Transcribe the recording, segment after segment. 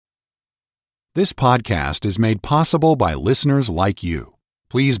This podcast is made possible by listeners like you.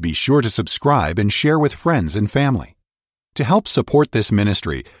 Please be sure to subscribe and share with friends and family. To help support this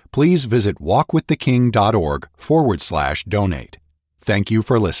ministry, please visit walkwiththeking.org/donate. Thank you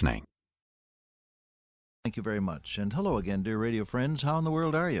for listening. Thank you very much. And hello again, dear radio friends. How in the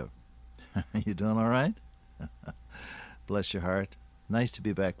world are you? You doing all right? Bless your heart. Nice to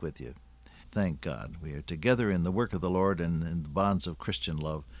be back with you. Thank God. We are together in the work of the Lord and in the bonds of Christian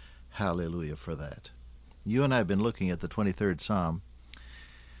love. Hallelujah for that. You and I have been looking at the 23rd Psalm,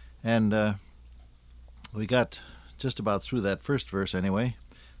 and we got just about through that first verse anyway.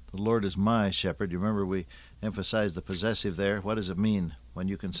 The Lord is my shepherd. You remember we emphasized the possessive there. What does it mean when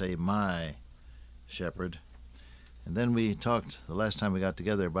you can say my shepherd? And then we talked the last time we got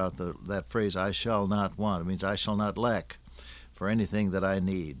together about that phrase, I shall not want. It means I shall not lack for anything that I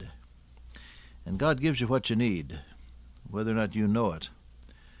need. And God gives you what you need, whether or not you know it.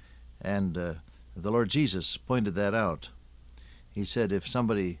 And the Lord Jesus pointed that out. He said if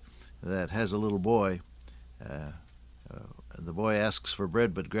somebody that has a little boy, the boy asks for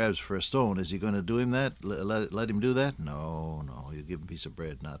bread but grabs for a stone, is he going to do him that? Let him do that? No. You give him a piece of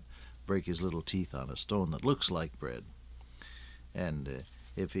bread, not break his little teeth on a stone that looks like bread. And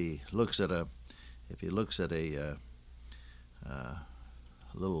if he looks at a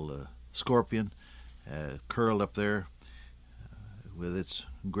little scorpion curled up there with its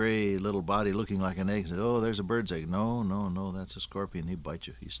gray little body looking like an egg, says, "Oh, there's a bird's egg." No, that's a scorpion. He bites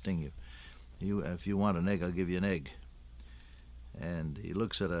you. He sting you. If you want an egg, I'll give you an egg. And he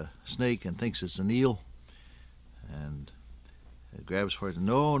looks at a snake and thinks it's an eel, and grabs for it.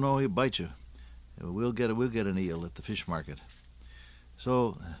 No, he'll bite you. We'll get an eel at the fish market.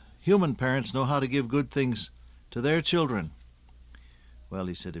 So human parents know how to give good things to their children. Well,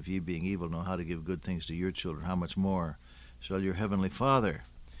 he said, if ye being evil know how to give good things to your children, how much more shall your heavenly Father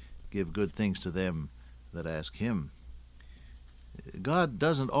give good things to them that ask him? God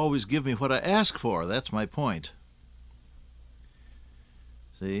doesn't always give me what I ask for. That's my point.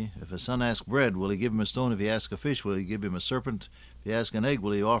 See, if a son asks bread, will he give him a stone? If he asks a fish, will he give him a serpent? If he asks an egg,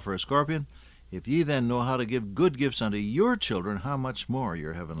 will he offer a scorpion? If ye then know how to give good gifts unto your children, how much more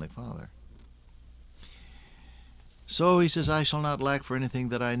your heavenly Father? So he says, I shall not lack for anything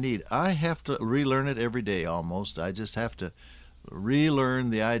that I need. I have to relearn it every day almost. I just have to relearn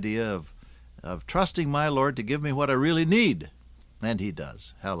the idea of trusting my Lord to give me what I really need. And he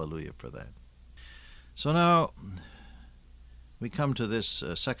does. Hallelujah for that. So now we come to this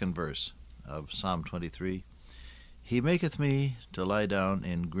second verse of Psalm 23. He maketh me to lie down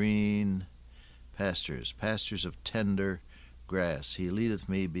in green pastures, pastures of tender grass. He leadeth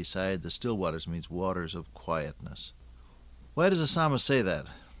me beside the still waters, means waters of quietness. Why does the psalmist say that?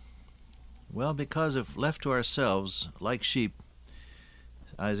 Well, because if left to ourselves, like sheep,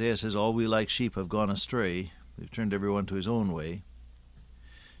 Isaiah says, all we like sheep have gone astray. We've turned everyone to his own way.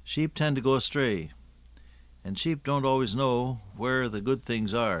 Sheep tend to go astray, and sheep don't always know where the good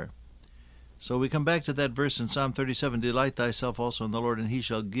things are. So we come back to that verse in Psalm 37, delight thyself also in the Lord, and he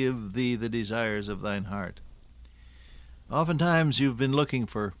shall give thee the desires of thine heart. Oftentimes you've been looking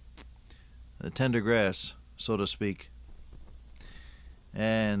for the tender grass, so to speak,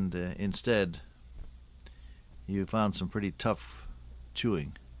 and instead you found some pretty tough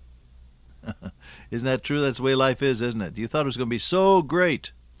chewing. Isn't that true? That's the way life is, isn't it? You thought it was going to be so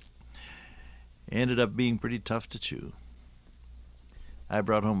great. Ended up being pretty tough to chew. I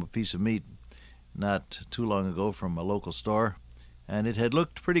brought home a piece of meat not too long ago from a local store, and it had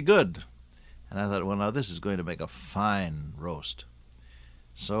looked pretty good. And I thought, well, now this is going to make a fine roast.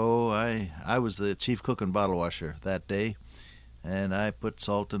 So I was the chief cook and bottle washer that day, and I put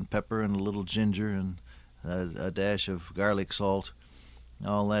salt and pepper and a little ginger and a dash of garlic salt,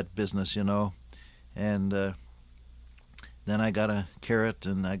 all that business, you know. And then I got a carrot,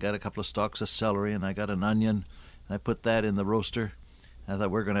 and I got a couple of stalks of celery, and I got an onion, and I put that in the roaster. I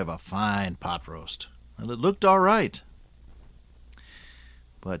thought we're going to have a fine pot roast. And it looked all right.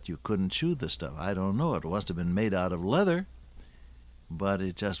 But you couldn't chew the stuff. I don't know. It must have been made out of leather, but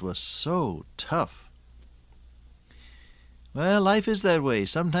it just was so tough. Well, life is that way.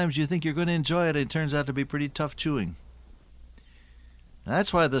 Sometimes you think you're going to enjoy it, and it turns out to be pretty tough chewing.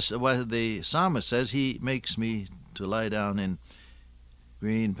 That's why the psalmist says, he makes me to lie down in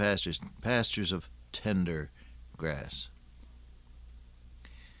green pastures, pastures of tender grass.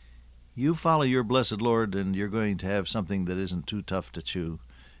 You follow your blessed Lord, and you're going to have something that isn't too tough to chew.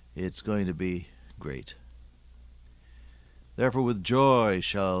 It's going to be great. Therefore with joy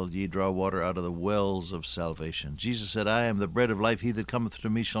shall ye draw water out of the wells of salvation. Jesus said, I am the bread of life. He that cometh to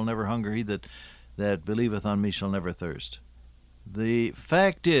me shall never hunger. He that believeth on me shall never thirst. The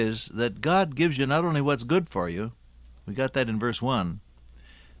fact is that God gives you not only what's good for you, we got that in verse 1,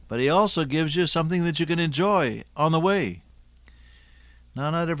 but He also gives you something that you can enjoy on the way. Now,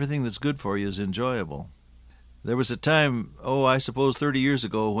 not everything that's good for you is enjoyable. There was a time, I suppose 30 years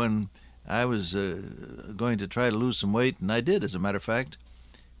ago, when I was going to try to lose some weight, and I did, as a matter of fact,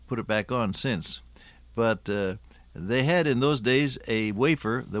 put it back on since. But they had in those days a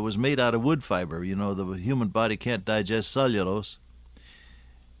wafer that was made out of wood fiber. You know, the human body can't digest cellulose.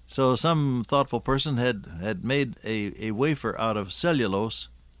 So some thoughtful person had made a wafer out of cellulose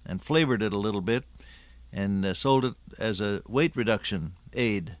and flavored it a little bit and sold it as a weight reduction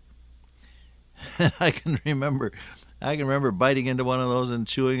aid. I can remember biting into one of those and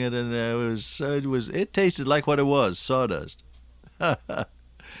chewing it, and it tasted like what it was, sawdust.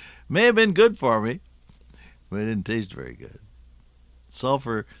 May have been good for me, but it didn't taste very good.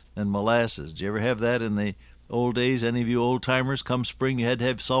 Sulfur and molasses. Did you ever have that in the old days? Any of you old timers, come spring, you had to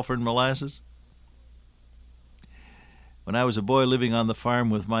have sulfur and molasses? When I was a boy living on the farm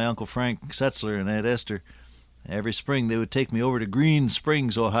with my Uncle Frank Setzler and Aunt Esther, every spring they would take me over to Green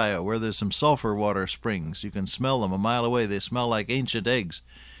Springs, Ohio, where there's some sulfur water springs. You can smell them a mile away. They smell like ancient eggs.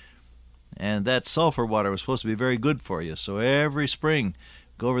 And that sulfur water was supposed to be very good for you. So every spring,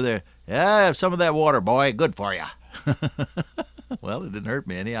 go over there. Yeah, have some of that water, boy. Good for you. Well, it didn't hurt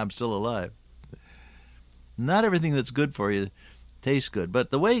me any. I'm still alive. Not everything that's good for you tastes good. But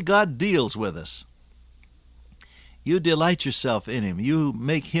the way God deals with us, you delight yourself in Him. You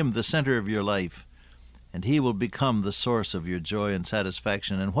make Him the center of your life, and He will become the source of your joy and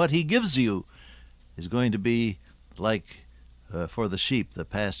satisfaction. And what He gives you is going to be like for the sheep, the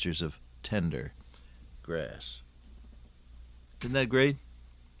pastures of tender grass. Isn't that great?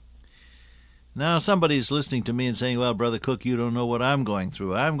 Now somebody's listening to me and saying, well, Brother Cook, you don't know what I'm going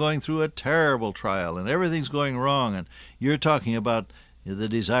through. I'm going through a terrible trial, and everything's going wrong, and you're talking about the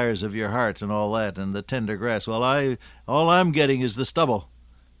desires of your heart and all that, and the tender grass. Well, all I'm getting is the stubble.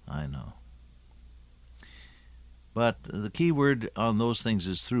 I know. But the key word on those things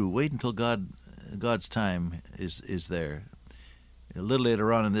is through. Wait until God's time is there. A little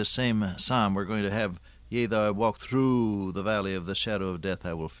later on in this same psalm, we're going to have, yea, though I walk through the valley of the shadow of death,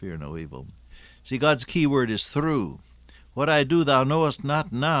 I will fear no evil. See, God's key word is through. What I do thou knowest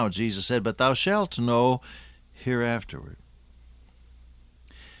not now, Jesus said, but thou shalt know hereafterward.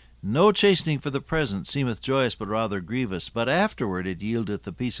 No chastening for the present seemeth joyous, but rather grievous, but afterward it yieldeth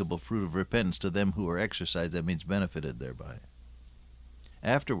the peaceable fruit of repentance to them who are exercised, that means benefited thereby.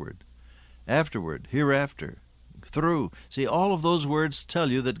 Afterward, hereafter, through. See, all of those words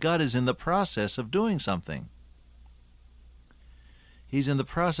tell you that God is in the process of doing something. He's in the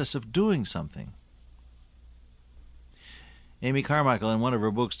process of doing something. Amy Carmichael, in one of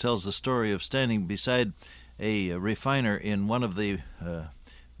her books, tells the story of standing beside a refiner in one of the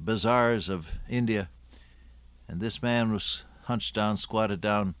bazaars of India, and this man was hunched down, squatted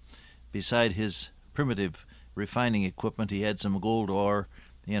down beside his primitive refining equipment. He had some gold ore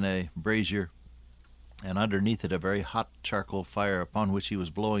in a brazier, and underneath it a very hot charcoal fire upon which he was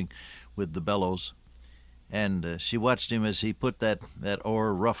blowing with the bellows. And she watched him as he put that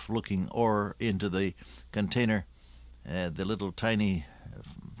ore, rough-looking ore, into the container, the little tiny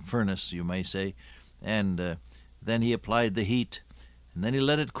furnace, you may say, and then he applied the heat, and then he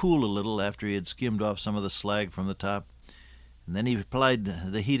let it cool a little after he had skimmed off some of the slag from the top, and then he applied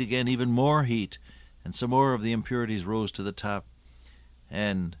the heat again, even more heat, and some more of the impurities rose to the top,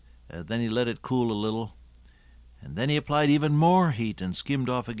 and then he let it cool a little, and then he applied even more heat and skimmed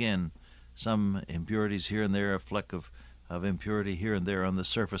off again some impurities here and there, a fleck of impurity here and there on the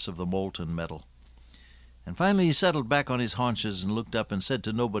surface of the molten metal. And finally he settled back on his haunches and looked up and said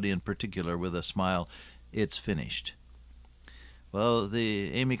to nobody in particular with a smile, "It's finished." Well,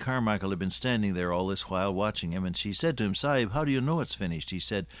 the Amy Carmichael had been standing there all this while watching him, and she said to him, "Sahib, how do you know it's finished?" He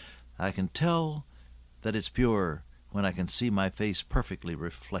said, "I can tell that it's pure when I can see my face perfectly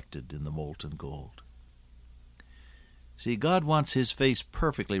reflected in the molten gold." See, God wants His face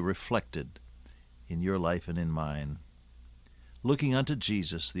perfectly reflected in your life and in mine. Looking unto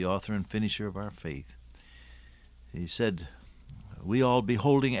Jesus, the author and finisher of our faith. He said, we all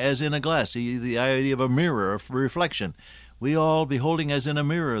beholding as in a glass, the idea of a mirror, of reflection. We all beholding as in a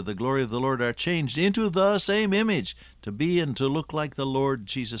mirror the glory of the Lord are changed into the same image, to be and to look like the Lord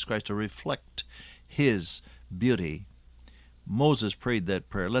Jesus Christ, to reflect His beauty. Moses prayed that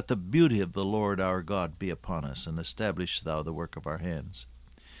prayer, "Let the beauty of the Lord our God be upon us, and establish thou the work of our hands."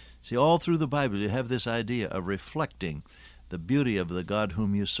 See, all through the Bible you have this idea of reflecting the beauty of the God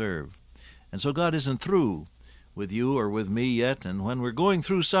whom you serve. And so God isn't through with you or with me yet, and when we're going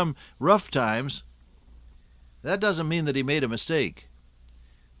through some rough times, That doesn't mean that he made a mistake.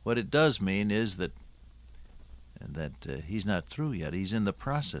 What it does mean is that he's not through yet. He's in the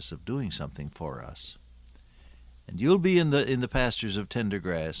process of doing something for us. And you'll be in the pastures of tender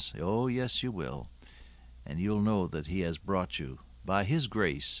grass. Oh, yes, you will. And you'll know that he has brought you, by his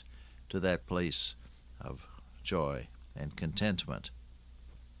grace, to that place of joy and contentment.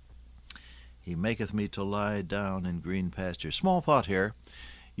 He maketh me to lie down in green pastures. Small thought here.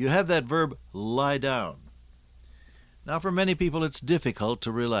 You have that verb, lie down. Now, for many people, it's difficult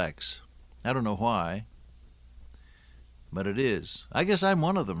to relax. I don't know why, but it is. I guess I'm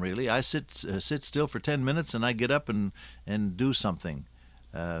one of them, really. I sit still for 10 minutes and I get up and do something.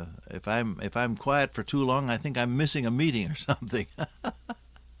 If I'm quiet for too long, I think I'm missing a meeting or something.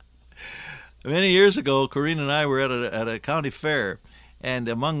 Many years ago, Corinne and I were at a county fair, and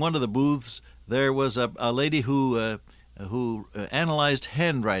among one of the booths there was a lady who analyzed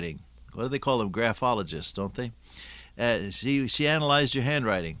handwriting. What do they call them? Graphologists, don't they? She analyzed your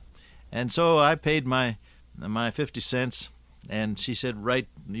handwriting, and so I paid my 50 cents, and she said, write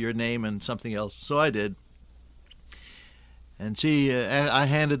your name and something else. So I did. And I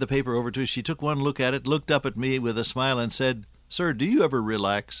handed the paper over to her. She took one look at it, looked up at me with a smile, and said, "Sir, do you ever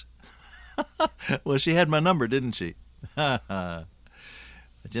relax?" Well, she had my number, didn't she? But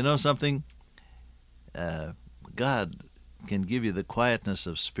you know something? God can give you the quietness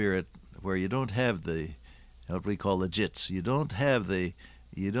of spirit where you don't have what we call the jits. You don't have the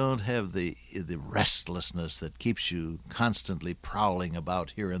restlessness that keeps you constantly prowling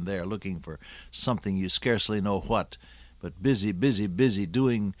about here and there, looking for something you scarcely know what, but busy,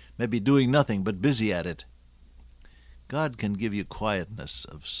 doing nothing, but busy at it. God can give you quietness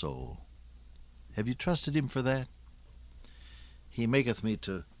of soul. Have you trusted him for that? He maketh me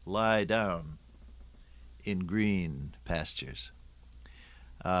to lie down in green pastures.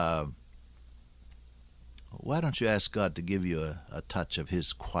 Why don't you ask God to give you a touch of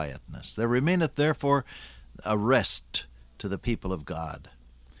his quietness? There remaineth therefore a rest to the people of God.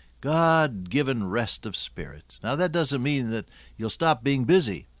 God-given rest of spirit. Now that doesn't mean that you'll stop being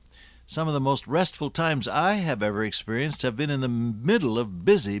busy. Some of the most restful times I have ever experienced have been in the middle of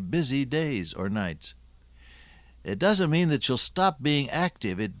busy days or nights. It doesn't mean that you'll stop being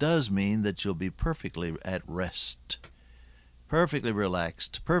active. It does mean that you'll be perfectly at rest, perfectly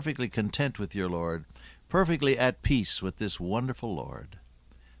relaxed, perfectly content with your Lord, perfectly at peace with this wonderful Lord.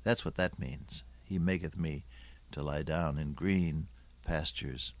 That's what that means. He maketh me to lie down in green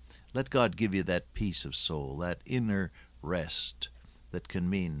pastures. Let God give you that peace of soul, that inner rest that can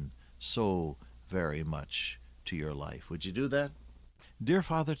mean so very much to your life. Would you do that? Dear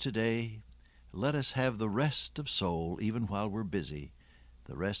Father, today, let us have the rest of soul even while we're busy,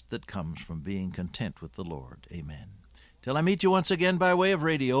 the rest that comes from being content with the Lord. Amen. Till I meet you once again by way of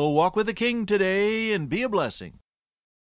radio, walk with the King today and be a blessing.